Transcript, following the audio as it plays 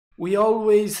we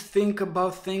always think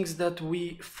about things that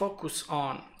we focus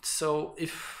on. So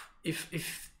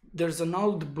if there's an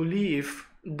old belief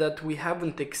that we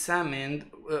haven't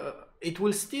examined, it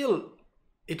will still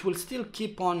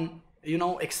keep on, you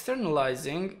know,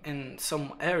 externalizing in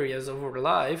some areas of our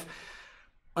life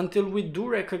until we do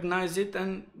recognize it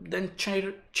and then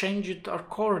change it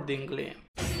accordingly.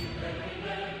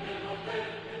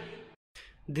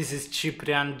 This is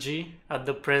CiprianG at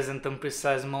the present and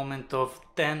precise moment of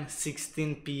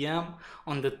 10:16 p.m.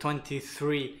 on the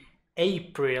 23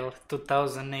 April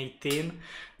 2018,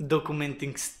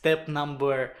 documenting step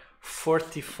number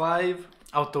 45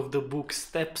 out of the book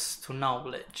Steps to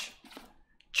Knowledge,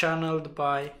 channeled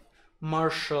by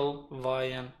Marshall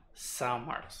Vian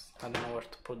Summers. I don't know where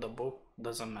to put the book,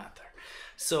 doesn't matter.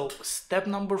 So step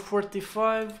number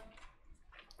 45,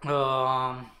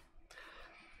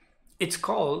 it's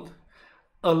called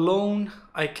Alone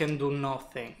I Can Do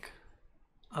Nothing.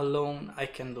 Alone I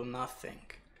Can Do Nothing.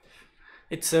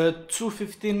 It's a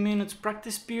 15 minutes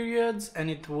practice periods,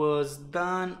 and it was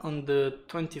done on the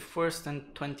 21st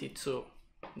and 22,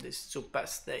 these 2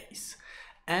 past days.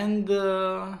 And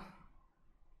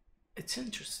it's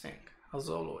interesting, as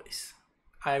always.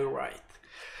 I write.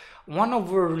 One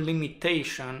of our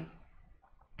limitations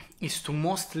is to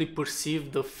mostly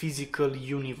perceive the physical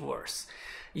universe.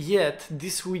 Yet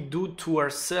this we do to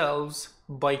ourselves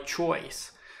by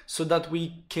choice, so that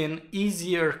we can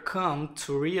easier come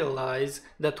to realize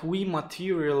that we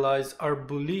materialize our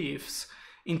beliefs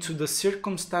into the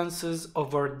circumstances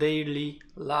of our daily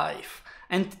life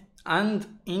and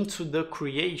into the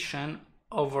creation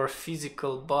of our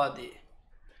physical body.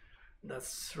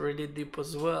 That's really deep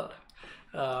as well.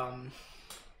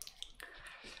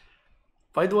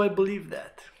 Why do I believe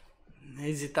that?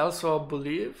 Is it also a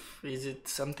belief? Is it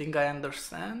something I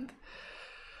understand?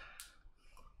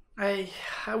 I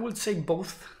would say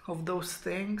both of those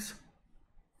things.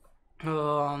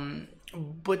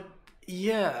 But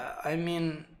yeah, I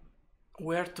mean,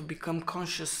 we are to become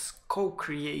conscious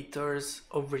co-creators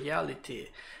of reality.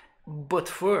 But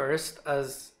first,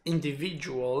 as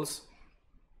individuals,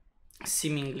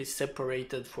 seemingly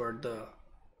separated for the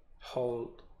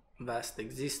whole vast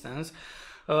existence,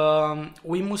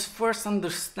 we must first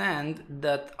understand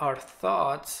that our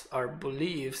thoughts, our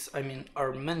beliefs, I mean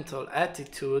our mental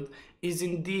attitude is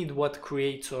indeed what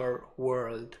creates our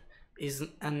world, is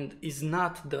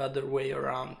not the other way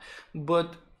around.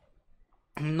 But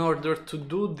in order to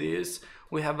do this,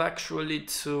 we have actually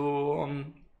to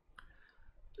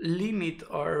limit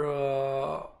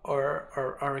our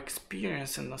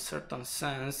experience in a certain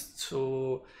sense,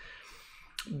 to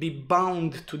be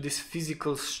bound to this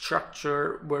physical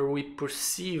structure where we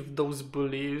perceive those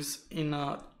beliefs in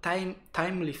a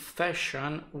timely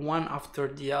fashion, one after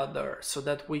the other, so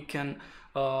that we can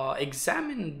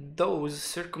examine those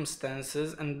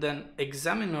circumstances and then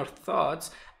examine our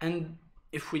thoughts. And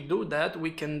if we do that,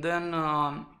 we can then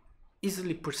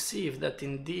easily perceive that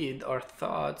indeed our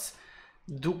thoughts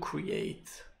do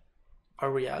create our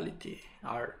reality,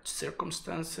 our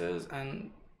circumstances,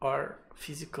 and our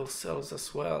physical selves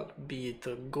as well, be it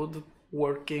a good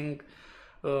working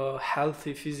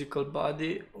healthy physical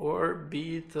body, or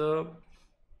be it a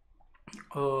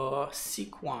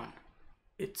sick one.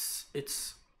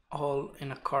 It's all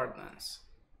in accordance,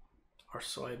 or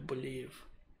so I believe,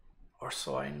 or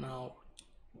so I know.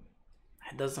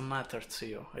 It doesn't matter to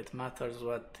you, it matters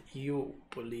what you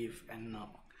believe and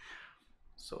know.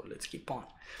 So let's keep on.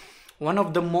 One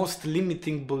of the most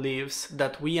limiting beliefs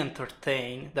that we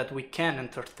can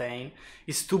entertain,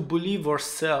 is to believe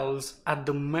ourselves at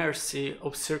the mercy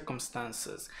of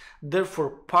circumstances,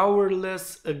 therefore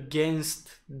powerless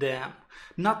against them,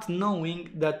 not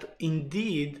knowing that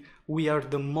indeed we are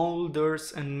the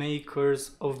molders and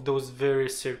makers of those very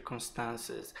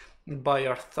circumstances, by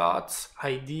our thoughts,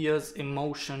 ideas,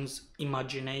 emotions,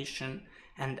 imagination,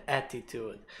 and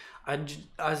attitude.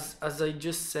 As I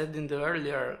just said in the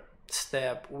earlier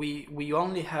step, we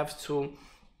only have to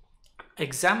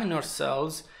examine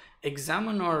ourselves,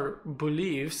 examine our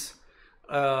beliefs,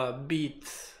 be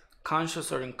it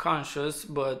conscious or unconscious.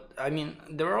 But I mean,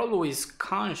 they're always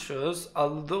conscious,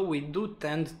 although we do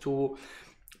tend to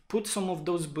put some of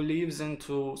those beliefs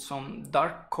into some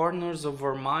dark corners of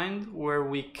our mind where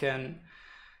we can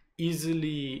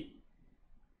easily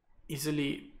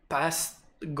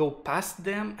go past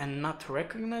them and not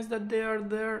recognize that they are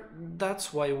there.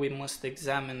 That's why we must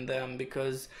examine them,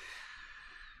 because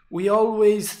we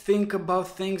always think about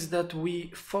things that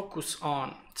we focus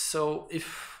on. So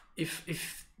if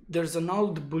there's an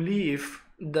old belief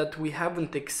that we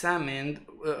haven't examined,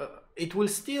 it will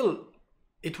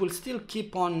still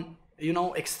keep on, you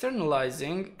know,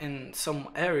 externalizing in some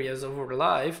areas of our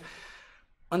life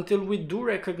until we do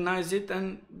recognize it,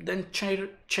 and then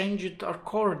change it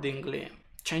accordingly.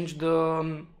 Change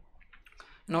the,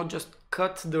 you know, just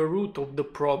cut the root of the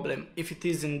problem if it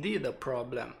is indeed a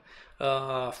problem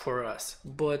for us.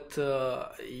 But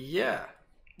yeah,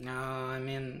 I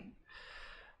mean,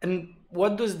 and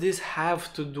what does this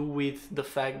have to do with the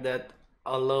fact that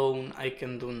alone I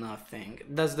can do nothing?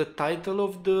 That's the title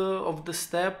of the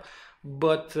step,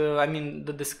 but I mean,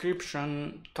 the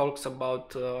description talks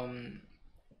about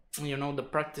you know, the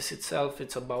practice itself.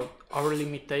 It's about our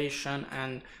limitation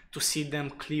and to see them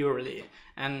clearly,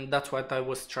 and that's what I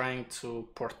was trying to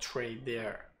portray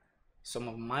there. Some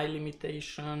of my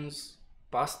limitations,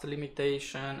 past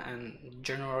limitation, and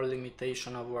general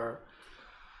limitation of our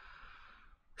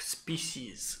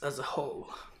species as a whole.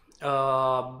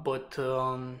 But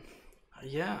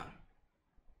yeah,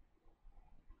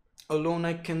 alone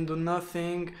I can do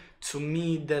nothing. To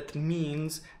me, that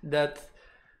means that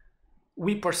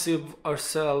we perceive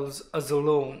ourselves as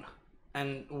alone,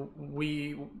 and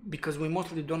because we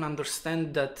mostly don't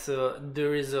understand that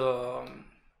there is a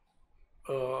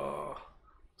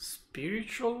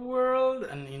spiritual world,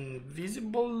 an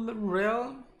invisible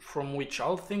realm from which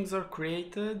all things are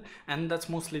created, and that's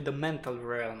mostly the mental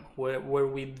realm where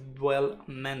we dwell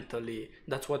mentally.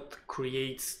 That's what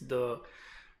creates the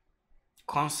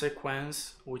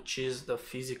consequence, which is the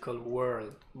physical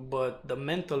world. But the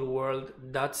mental world,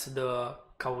 that's the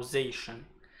causation,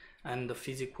 and the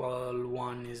physical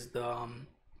one is the how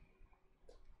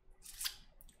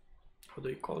do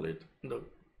you call it, the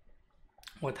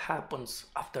what happens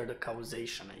after the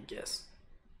causation, I guess.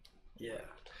 Yeah,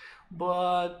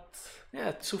 but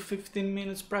yeah, 2 15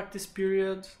 minutes practice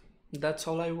period, that's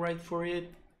all I write for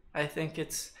it. I think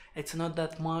it's not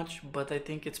that much, but I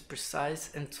think it's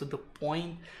precise and to the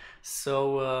point.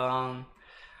 So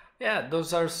yeah,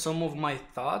 those are some of my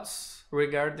thoughts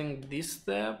regarding this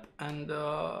step, and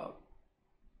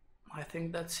I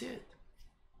think that's it.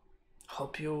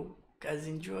 Hope you guys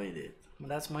enjoyed it.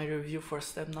 That's my review for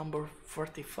step number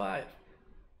 45.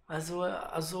 As well,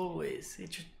 as always,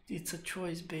 it's a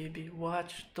choice, baby.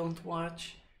 Watch, don't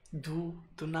watch, do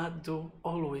not do,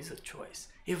 always a choice.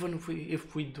 Even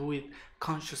if we do it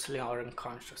consciously or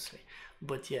unconsciously.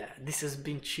 But yeah, this has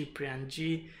been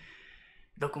CiprianG,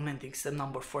 documenting step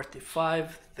number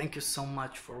 45. Thank you so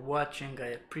much for watching. I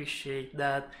appreciate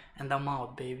that, and I'm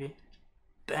out, baby.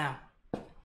 Bam.